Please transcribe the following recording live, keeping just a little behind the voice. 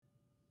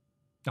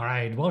All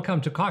right,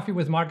 welcome to Coffee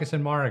with Marcus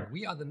and Mark.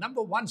 We are the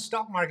number one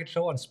stock market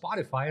show on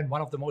Spotify and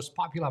one of the most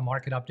popular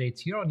market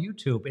updates here on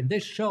YouTube. In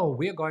this show,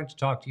 we are going to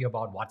talk to you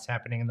about what's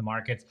happening in the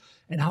markets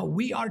and how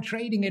we are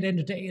trading it. And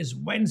today is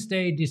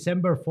Wednesday,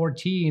 December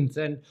 14th.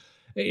 And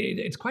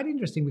it's quite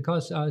interesting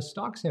because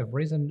stocks have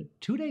risen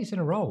 2 days in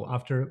a row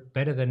after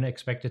better than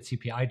expected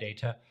CPI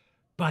data.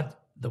 But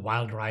the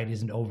wild ride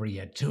isn't over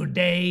yet.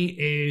 Today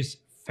is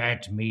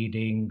Fed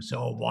meeting.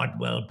 So, what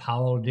will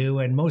Powell do?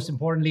 And most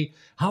importantly,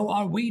 how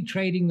are we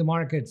trading the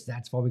markets?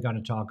 That's what we're going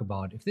to talk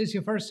about. If this is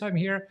your first time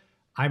here,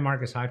 I'm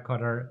Marcus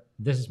Heitkotter.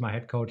 This is my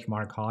head coach,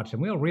 Mark Hodge,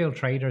 and we're real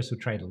traders who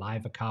trade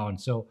live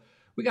accounts. So,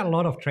 we got a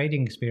lot of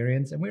trading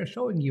experience, and we're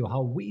showing you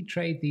how we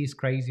trade these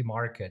crazy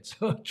markets.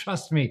 So,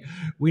 trust me,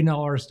 we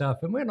know our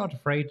stuff, and we're not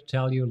afraid to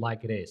tell you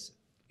like it is.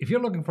 If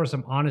you're looking for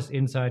some honest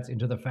insights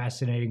into the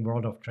fascinating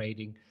world of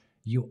trading,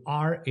 you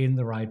are in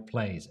the right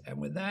place.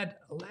 And with that,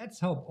 let's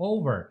hop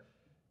over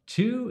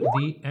to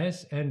the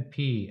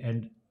S&P.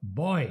 And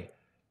boy,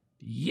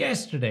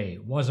 yesterday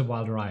was a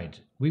wild ride.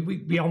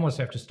 We almost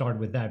have to start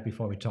with that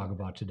before we talk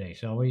about today,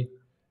 shall we?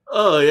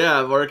 Oh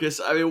yeah, Marcus.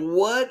 I mean,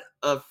 what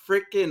a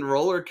freaking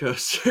roller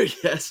coaster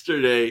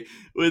yesterday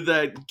with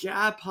that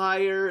gap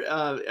higher.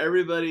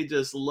 Everybody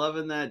just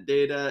loving that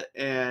data,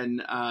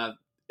 and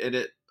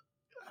it.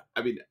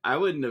 I mean, I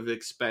wouldn't have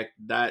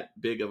expected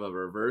that big of a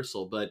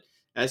reversal, but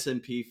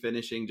S&P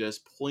finishing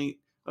just point.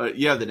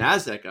 You have the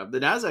Nasdaq up. The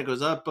Nasdaq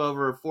was up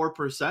over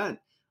 4%,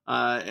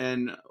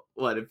 and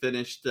what it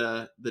finished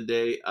the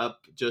day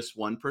up just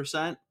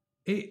 1%.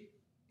 It,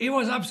 it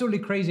was absolutely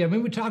crazy. I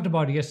mean, we talked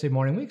about it yesterday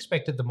morning. We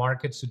expected the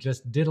markets to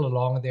just diddle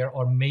along there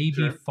or maybe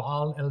Sure.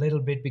 fall a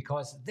little bit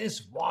because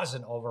this was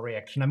an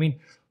overreaction. I mean,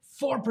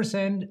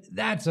 4%,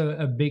 that's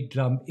a big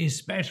jump,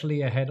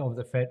 especially ahead of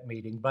the Fed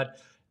meeting. But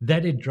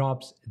that it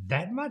drops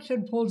that much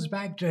and pulls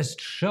back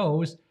just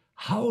shows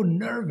how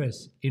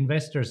nervous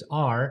investors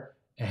are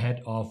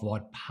ahead of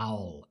what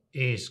Powell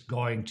is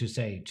going to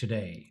say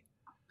today.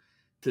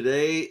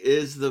 Today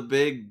is the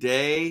big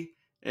day,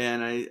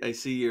 and I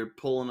see you're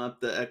pulling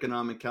up the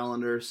economic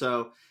calendar.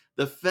 So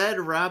the Fed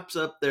wraps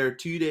up their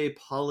 2 day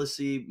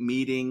policy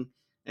meeting,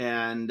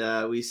 and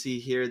we see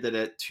here that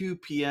at 2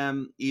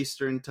 p.m.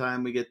 Eastern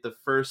time, we get the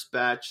first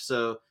batch.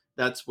 So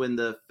that's when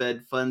the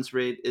Fed funds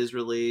rate is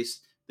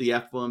released, the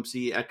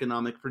FOMC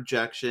economic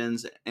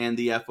projections, and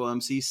the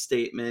FOMC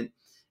statement.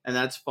 And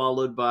that's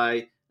followed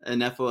by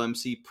an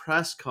FOMC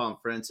press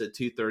conference at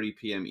 2:30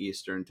 p.m.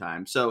 Eastern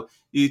time. So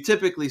you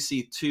typically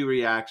see two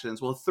reactions.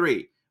 Well,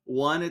 three.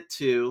 One at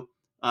 2,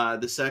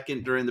 the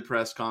second during the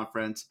press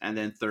conference, and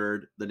then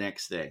third the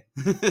next day.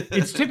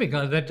 It's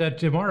typical that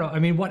tomorrow, I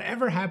mean,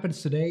 whatever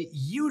happens today,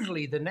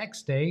 usually the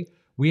next day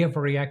we have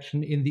a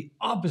reaction in the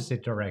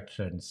opposite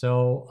direction.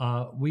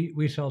 So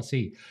we shall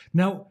see.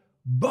 Now,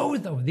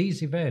 both of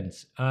these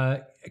events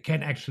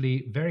can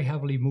actually very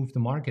heavily move the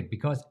market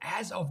because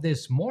as of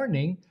this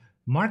morning,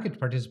 market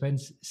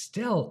participants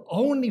still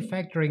only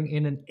factoring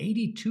in an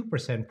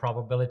 82%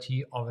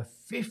 probability of a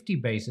 50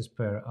 basis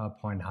per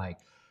point hike.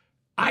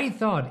 I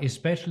thought,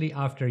 especially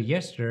after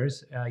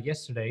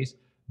yesterday's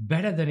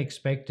better than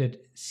expected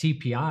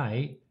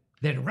CPI,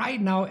 that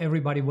right now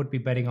everybody would be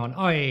betting on,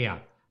 oh, yeah,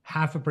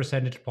 half a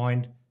percentage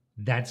point.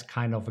 That's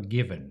kind of a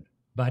given.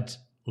 But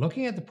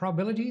looking at the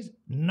probabilities,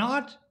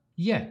 not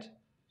yet.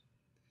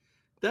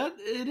 That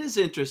it is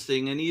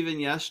interesting, and even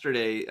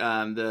yesterday,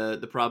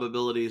 the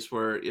probabilities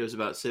were it was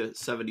about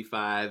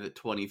 75 at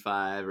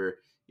 25, or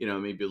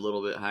maybe a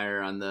little bit higher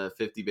on the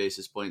 50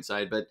 basis point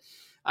side. But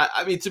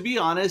I mean, to be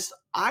honest,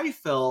 I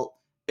felt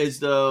as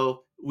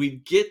though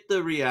we'd get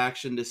the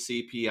reaction to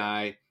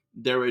CPI,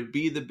 there would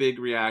be the big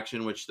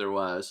reaction, which there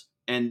was,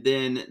 and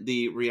then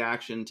the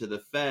reaction to the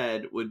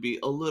Fed would be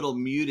a little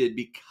muted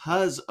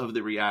because of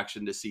the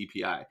reaction to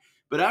CPI.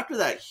 But after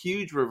that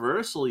huge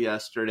reversal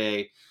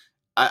yesterday,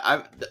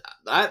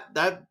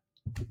 that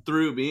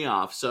threw me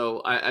off.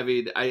 So I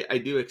mean, I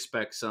do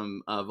expect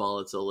some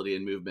volatility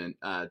and movement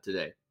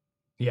today.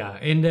 Yeah,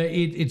 and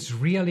it's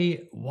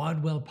really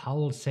what will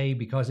Powell say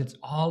because it's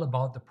all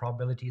about the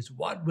probabilities.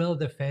 What will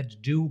the Fed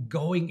do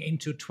going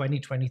into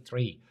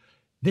 2023?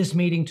 This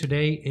meeting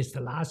today is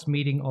the last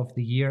meeting of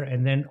the year,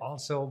 and then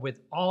also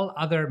with all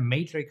other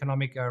major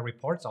economic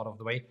reports out of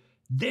the way,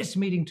 this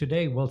meeting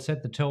today will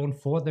set the tone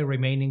for the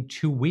remaining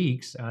 2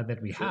 weeks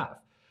that we Sure.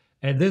 have.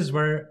 And this is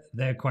where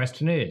the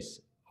question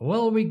is: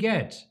 will we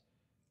get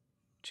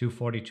to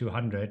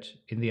 4,200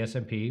 in the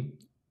S&P,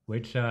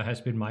 which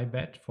has been my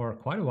bet for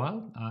quite a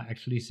while,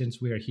 actually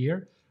since we are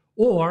here,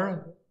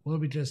 or will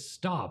we just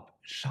stop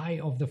shy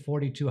of the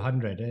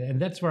 4,200? And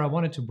that's where I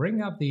wanted to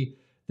bring up the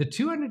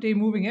 200-day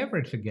moving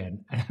average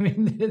again. I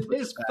mean,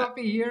 this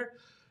puppy here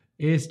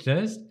is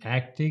just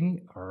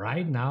acting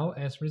right now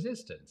as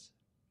resistance.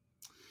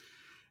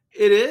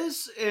 It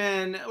is,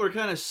 and we're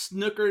kind of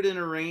snookered in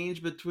a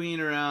range between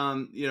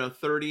around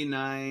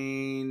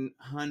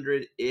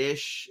 3,900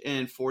 ish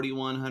and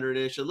 4,100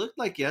 ish. It looked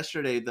like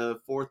yesterday the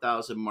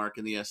 4,000 mark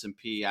in the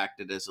S&P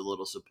acted as a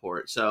little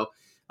support. So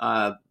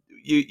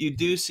you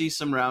do see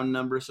some round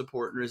number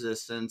support and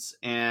resistance,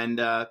 and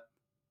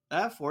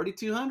at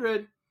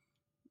 4,200.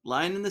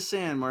 Line in the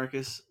sand,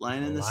 Marcus.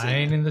 Line A in the line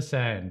sand. in the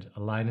sand, a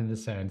line in the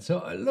sand.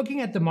 So,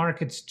 looking at the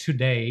markets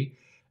today,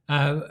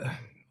 uh,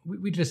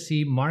 we just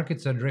see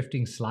markets are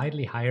drifting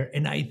slightly higher.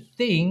 And I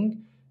think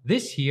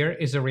this here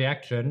is a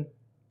reaction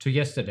to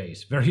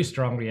yesterday's very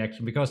strong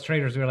reaction because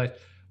traders realized,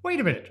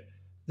 wait a minute,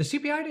 the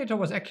CPI data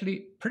was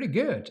actually pretty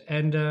good.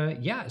 And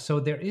yeah,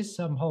 so there is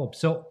some hope.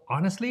 So,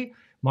 honestly,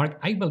 Mark,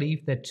 I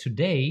believe that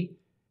today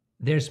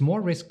there's more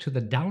risk to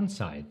the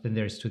downside than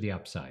there's to the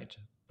upside.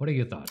 What are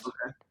your thoughts?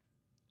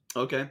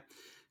 Okay.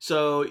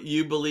 So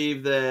you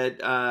believe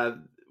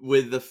that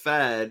with the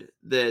Fed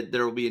that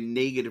there will be a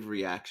negative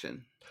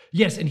reaction.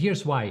 Yes, and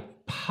here's why.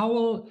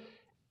 Powell,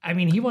 I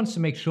mean, he wants to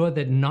make sure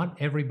that not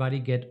everybody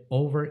get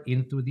over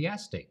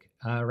enthusiastic,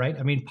 right?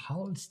 I mean,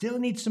 Powell still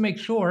needs to make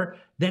sure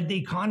that the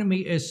economy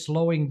is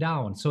slowing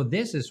down. So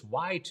this is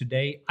why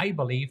today I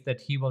believe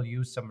that he will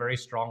use some very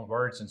strong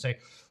words and say,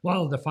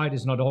 well, the fight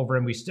is not over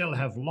and we still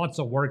have lots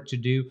of work to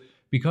do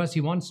because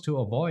he wants to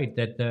avoid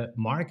that the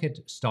market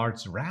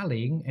starts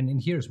rallying.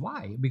 And here's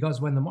why. Because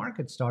when the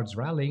market starts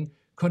rallying,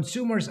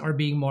 consumers are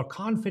being more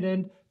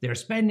confident, they're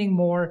spending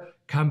more,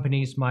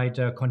 companies might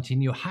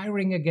continue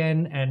hiring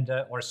again and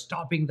or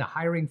stopping the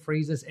hiring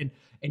freezes.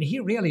 And he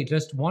really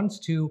just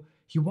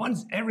he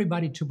wants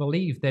everybody to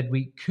believe that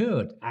we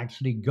could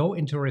actually go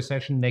into a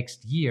recession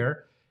next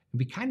year and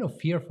be kind of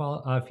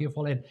fearful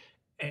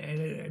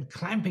and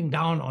clamping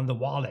down on the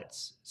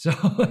wallets. So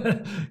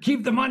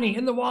keep the money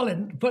in the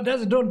wallet, but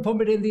don't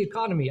pump it in the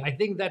economy. I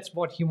think that's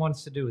what he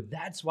wants to do.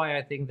 That's why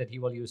I think that he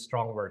will use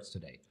strong words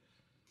today.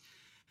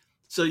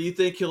 So you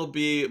think he'll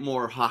be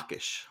more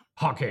hawkish?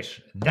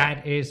 Hawkish.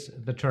 That is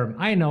the term.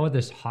 I know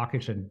this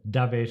hawkish and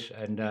dovish.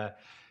 And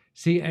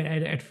see,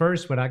 at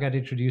first, when I got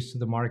introduced to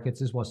the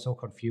markets, this was so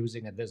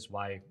confusing. And this is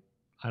why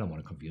I don't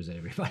want to confuse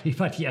everybody.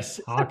 But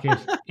yes, hawkish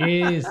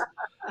is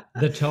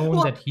the tone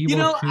Well, that he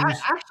will choose.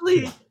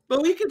 actually,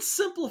 but we could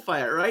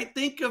simplify it, right?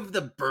 Think of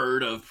the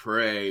bird of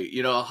prey,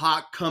 a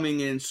hawk coming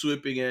in,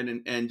 swooping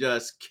in, and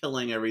just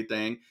killing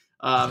everything.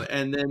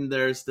 And then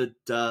there's the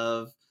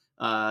dove,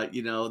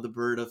 the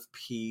bird of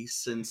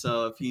peace. And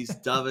so if he's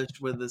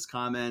dovish with his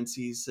comments,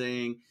 he's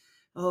saying,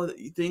 oh,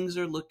 things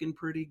are looking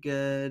pretty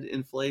good.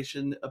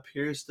 Inflation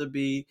appears to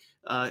be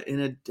in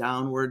a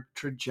downward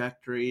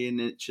trajectory,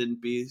 and it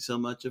shouldn't be so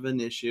much of an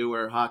issue.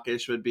 Where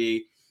hawkish would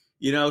be,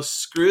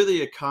 screw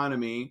the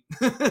economy.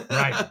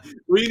 Right.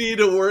 We need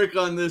to work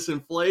on this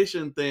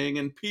inflation thing,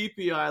 and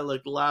PPI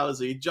looked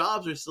lousy.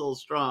 Jobs are still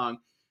strong.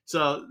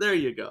 So there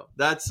you go.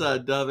 That's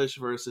dovish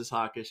versus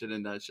hawkish in a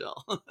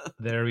nutshell.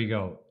 There we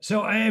go.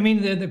 So, I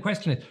mean, the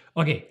question is,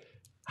 okay,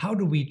 how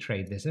do we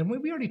trade this? And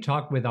we already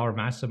talked with our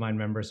mastermind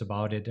members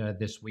about it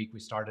this week. We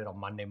started on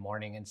Monday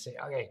morning and say,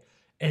 okay,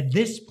 at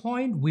this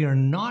point, we are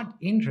not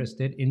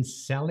interested in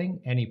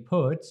selling any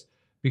puts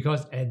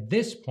because at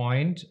this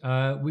point,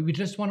 we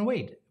just want to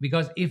wait.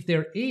 Because if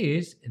there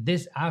is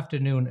this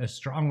afternoon a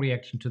strong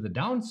reaction to the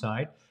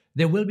downside,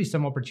 there will be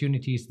some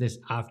opportunities this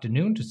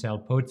afternoon to sell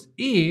puts.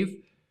 If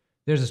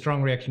there's a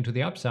strong reaction to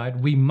the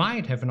upside, we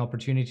might have an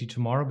opportunity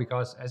tomorrow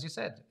because, as you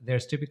said,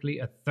 there's typically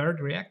a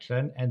third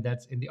reaction, and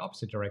that's in the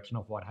opposite direction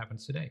of what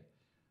happens today.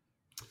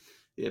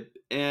 Yep.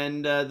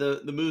 And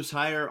the moves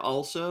higher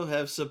also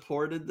have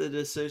supported the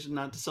decision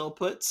not to sell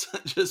puts,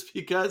 just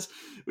because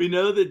we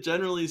know that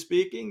generally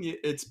speaking,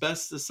 it's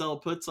best to sell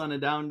puts on a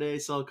down day,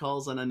 sell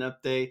calls on an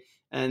up day.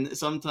 And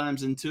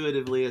sometimes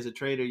intuitively as a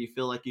trader, you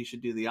feel like you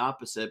should do the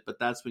opposite, but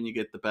that's when you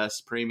get the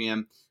best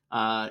premium.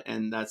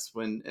 And that's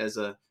when, as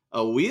a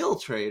wheel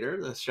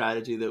trader, the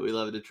strategy that we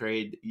love to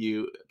trade,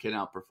 you can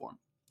outperform.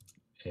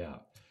 Yeah.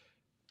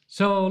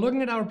 So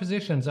looking at our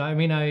positions, I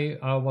mean, I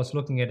was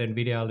looking at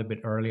NVIDIA a little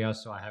bit earlier,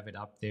 so I have it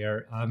up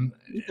there.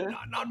 Okay.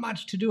 Not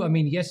much to do. I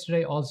mean,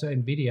 yesterday also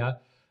NVIDIA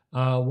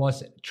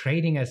was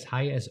trading as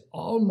high as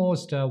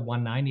almost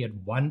 190 at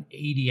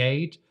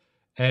 188.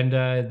 And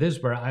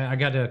this where I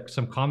got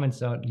some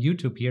comments on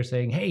YouTube here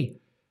saying, hey,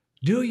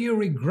 do you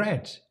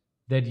regret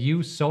that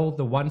you sold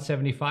the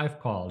 175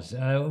 calls?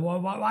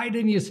 Why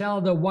didn't you sell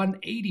the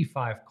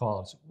 185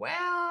 calls?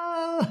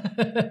 Well,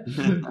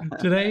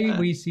 today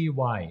we see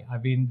why. I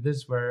mean,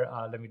 this where,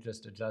 let me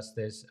just adjust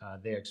this.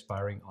 They're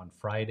expiring on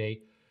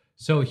Friday.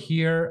 So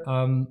here,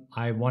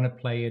 I want to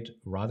play it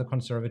rather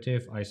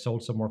conservative. I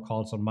sold some more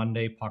calls on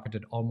Monday,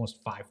 pocketed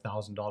almost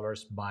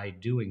 $5,000 by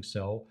doing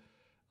so,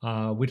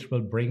 which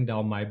will bring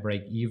down my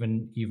break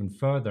even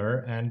further.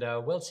 And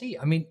we'll see.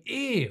 I mean,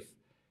 if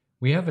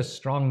we have a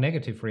strong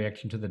negative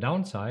reaction to the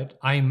downside,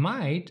 I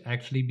might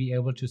actually be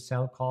able to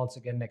sell calls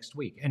again next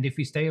week. And if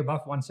we stay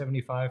above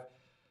 175,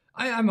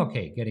 I'm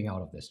okay getting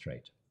out of this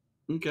trade.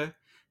 Okay.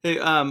 Hey,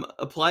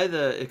 apply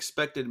the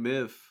expected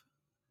move.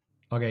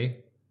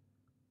 Okay.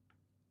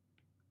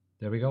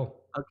 There we go.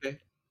 Okay.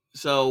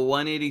 So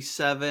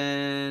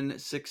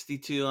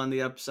 187.62 on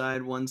the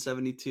upside,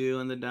 172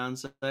 on the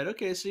downside.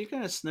 Okay, so you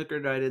kind of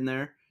snookered right in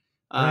there.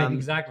 Right,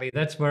 exactly.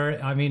 That's where,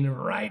 I mean,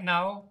 right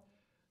now, I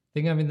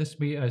think I'm in this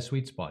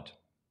sweet spot.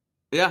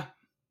 Yeah.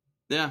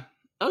 Yeah.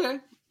 Okay.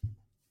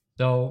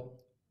 So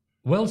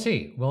We'll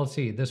see. We'll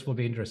see. This will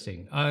be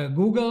interesting.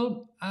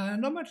 Google,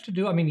 not much to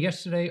do. I mean,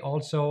 yesterday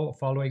also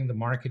following the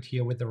market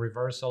here with the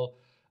reversal.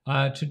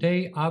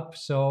 Today up,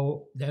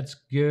 so that's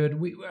good.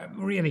 We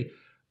really,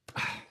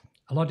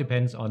 a lot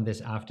depends on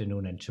this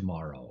afternoon and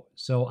tomorrow.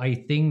 So I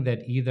think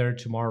that either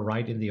tomorrow,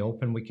 right in the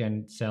open, we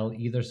can sell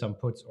either some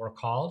puts or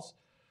calls,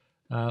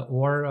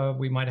 or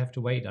we might have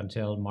to wait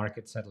until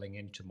market settling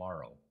in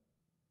tomorrow.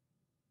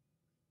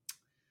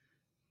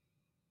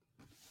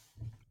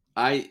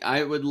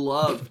 I would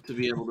love to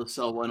be able to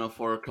sell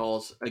 104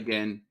 calls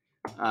again.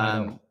 I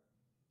know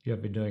you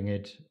have been doing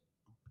it,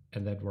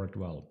 and that worked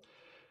well.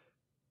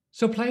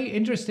 So play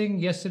interesting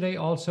yesterday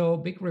also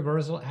big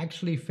reversal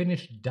actually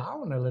finished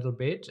down a little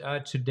bit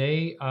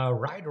today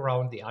right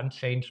around the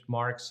unchanged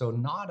mark, so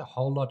not a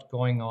whole lot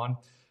going on.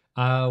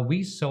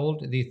 We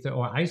sold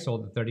I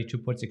sold the 32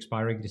 puts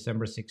expiring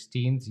December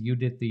 16th. You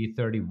did the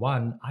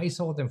 31. I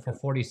sold them for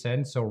 40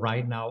 cents. So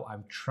right now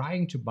I'm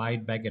trying to buy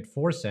it back at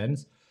 4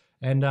 cents.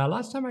 And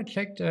last time I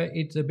checked,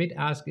 it's a bid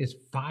ask is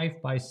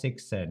 5 by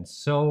 6 cents.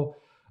 So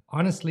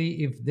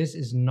honestly, if this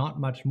is not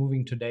much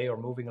moving today or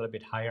moving a little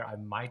bit higher, I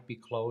might be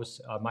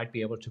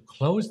able to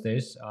close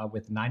this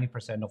with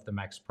 90% of the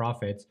max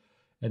profits,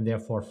 and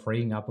therefore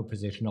freeing up a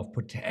position of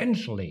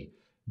potentially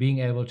being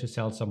able to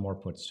sell some more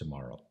puts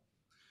tomorrow.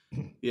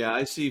 Yeah,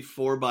 I see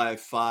 4 by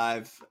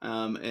 5,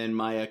 and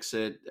my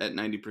exit at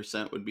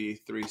 90% would be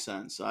 3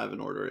 cents. So I have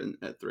an order in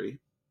at 3.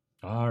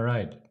 All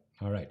right.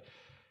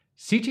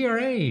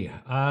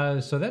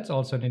 CTRA. So that's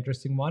also an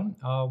interesting one.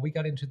 We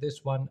got into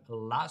this one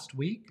last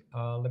week.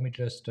 Let me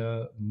just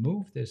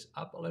move this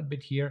up a little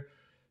bit here.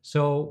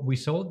 So we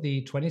sold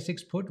the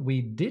 26 put.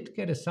 We did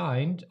get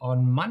assigned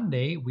on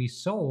Monday. We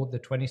sold the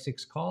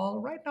 26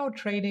 call. Right now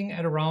trading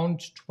at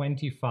around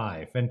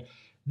 25. And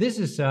this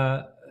is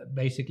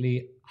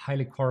basically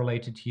highly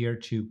correlated here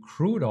to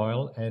crude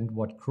oil and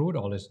what crude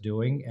oil is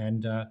doing.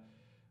 And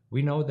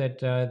we know that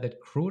that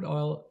crude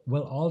oil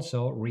will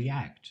also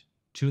react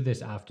to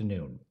this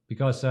afternoon,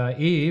 because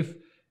if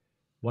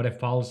what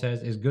Powell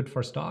says is good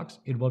for stocks,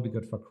 it will be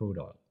good for crude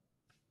oil.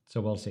 So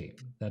we'll see.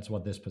 That's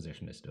what this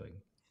position is doing.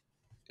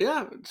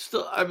 Yeah,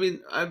 still, I mean,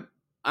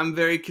 I'm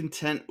very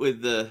content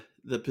with the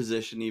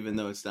position, even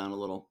though it's down a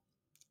little.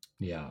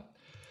 Yeah.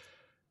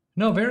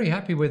 No, very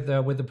happy with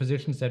the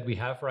positions that we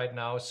have right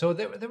now. So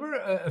there were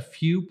a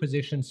few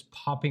positions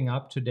popping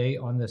up today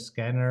on the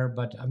scanner,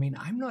 but I mean,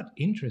 I'm not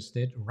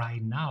interested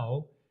right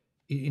now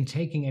in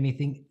taking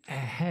anything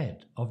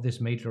ahead of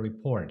this major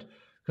report.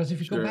 Because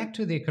if you go back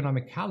to the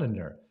economic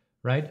calendar,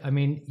 right? I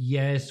mean,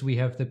 yes, we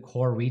have the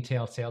core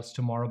retail sales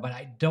tomorrow, but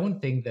I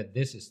don't think that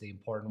this is the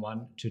important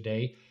one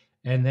today.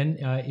 And then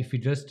if you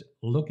just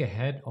look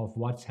ahead of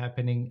what's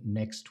happening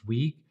next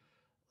week,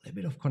 a little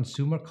bit of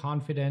consumer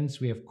confidence.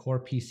 We have core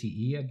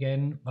PCE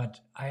again, but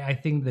I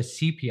think the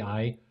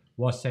CPI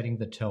was setting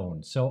the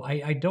tone. So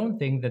I don't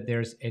think that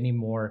there's any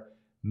more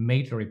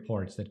major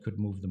reports that could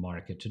move the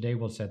market. Today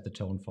will set the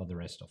tone for the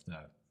rest of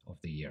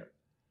the year.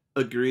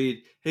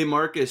 Agreed. Hey,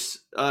 Marcus,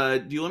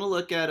 do you want to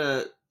look at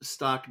a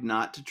stock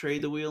not to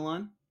trade the wheel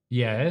on?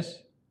 Yes.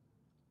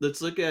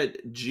 Let's look at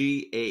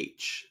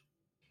GH.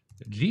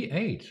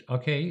 GH.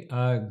 Okay.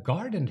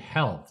 Guardant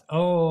Health.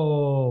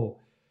 Oh,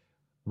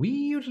 we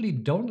usually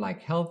don't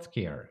like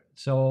healthcare.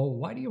 So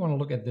why do you want to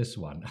look at this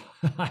one?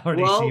 I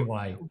already see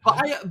why.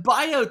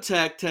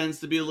 Biotech tends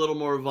to be a little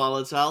more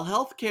volatile.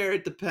 Healthcare,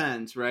 it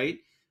depends, right?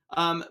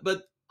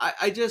 But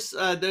I just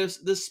there's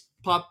this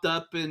popped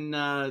up in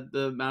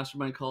the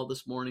mastermind call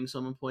this morning.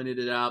 Someone pointed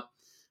it out,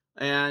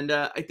 and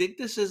I think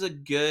this is a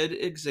good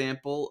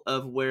example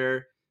of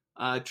where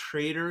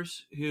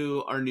traders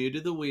who are new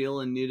to the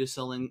wheel and new to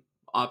selling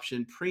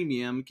option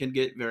premium can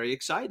get very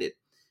excited,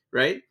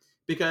 right?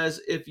 Because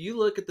if you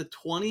look at the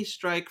 20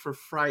 strike for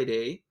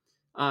Friday,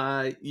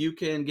 you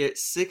can get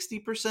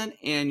 60%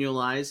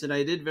 annualized. And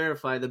I did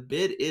verify the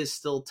bid is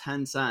still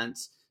 10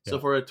 cents. So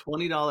for a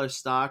 $20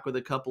 stock with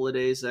a couple of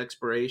days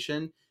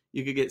expiration,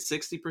 you could get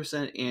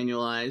 60%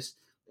 annualized.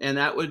 And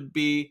that would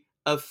be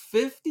a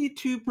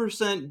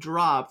 52%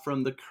 drop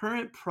from the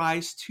current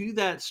price to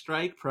that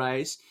strike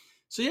price.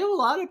 So you have a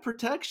lot of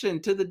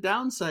protection to the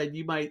downside,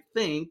 you might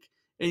think.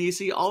 And you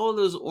see all of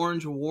those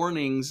orange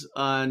warnings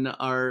on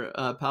our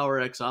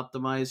PowerX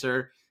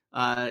optimizer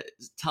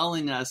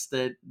telling us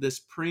that this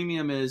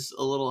premium is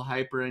a little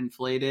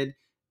hyperinflated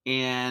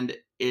and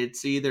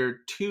it's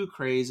either too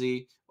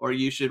crazy or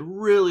you should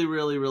really,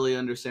 really, really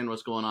understand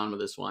what's going on with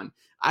this one.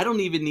 I don't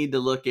even need to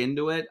look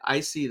into it.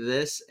 I see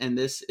this, and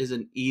this is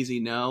an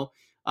easy no.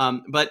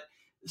 But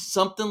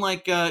something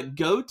like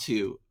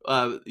GoTo,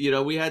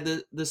 we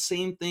had the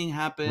same thing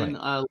happen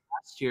last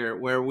year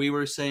where we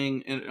were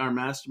saying in our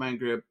mastermind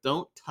group,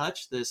 don't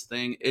touch this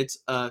thing. It's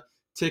a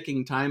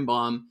ticking time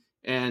bomb.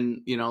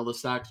 And, the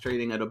stock's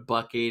trading at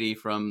 $1.80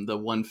 from the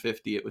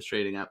 150 it was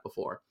trading at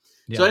before.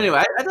 Yeah. So anyway,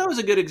 I thought it was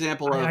a good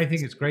example. I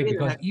think it's great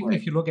because even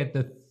if you look at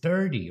the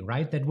 30,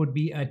 right, that would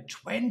be a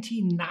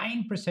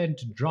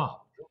 29%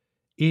 drop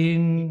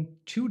in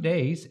 2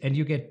 days, and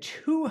you get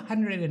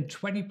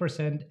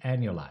 220%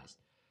 annualized.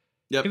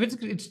 Yep.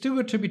 If it's too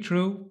good to be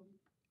true,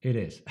 It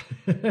is.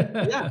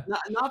 Yeah,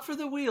 not for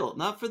the wheel,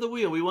 not for the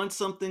wheel. We want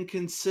something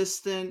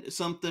consistent,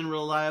 something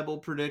reliable,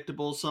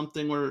 predictable,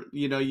 something where,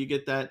 you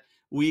get that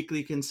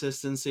weekly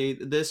consistency.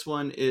 This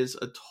one is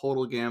a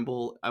total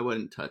gamble. I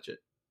wouldn't touch it.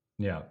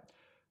 Yeah.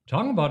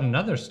 Talking about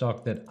another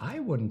stock that I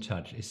wouldn't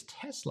touch is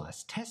Tesla.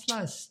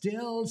 Tesla is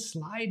still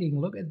sliding.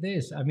 Look at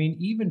this. I mean,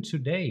 even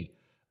today,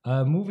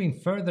 moving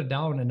further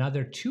down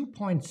another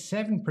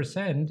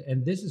 2.7%.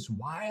 And this is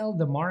while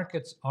the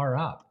markets are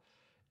up.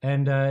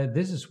 And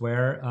this is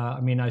where, I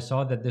mean, I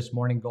saw that this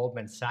morning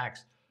Goldman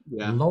Sachs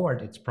Yeah.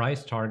 lowered its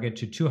price target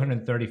to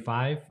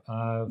 235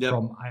 Yep.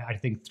 from, I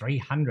think,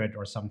 300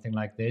 or something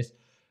like this.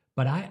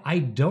 But I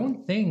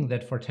don't think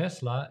that for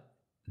Tesla,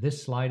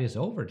 this slide is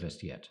over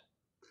just yet.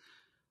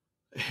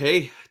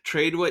 Hey,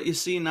 trade what you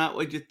see, not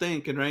what you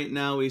think. And right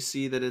now we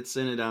see that it's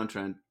in a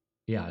downtrend.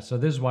 Yeah, so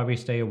this is why we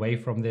stay away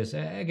from this.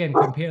 Again,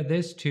 compare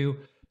this to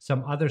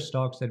some other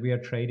stocks that we are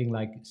trading,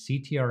 like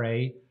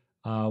CTRA,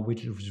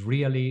 which is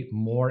really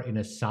more in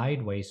a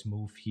sideways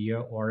move here,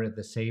 or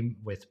the same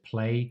with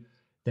Play,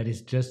 that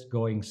is just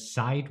going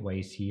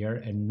sideways here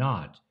and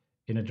not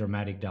in a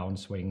dramatic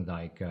downswing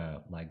like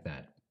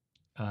that,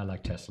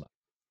 like Tesla.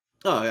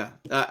 Oh yeah,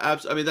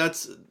 I mean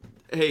that's.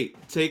 Hey,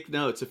 take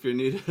notes if you're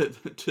new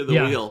to the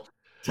Yeah. wheel.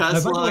 By the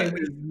Tesla way,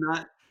 is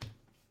not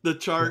the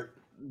chart.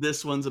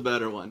 This one's a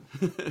better one.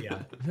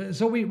 yeah.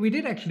 So we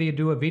did actually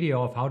do a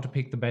video of how to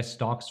pick the best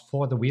stocks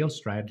for the wheel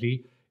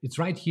strategy. It's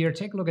right here.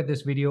 Take a look at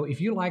this video.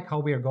 If you like how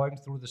we are going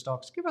through the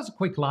stocks, give us a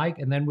quick like,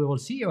 and then we will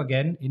see you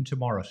again in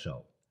tomorrow's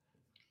show.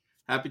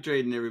 Happy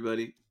trading,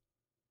 everybody.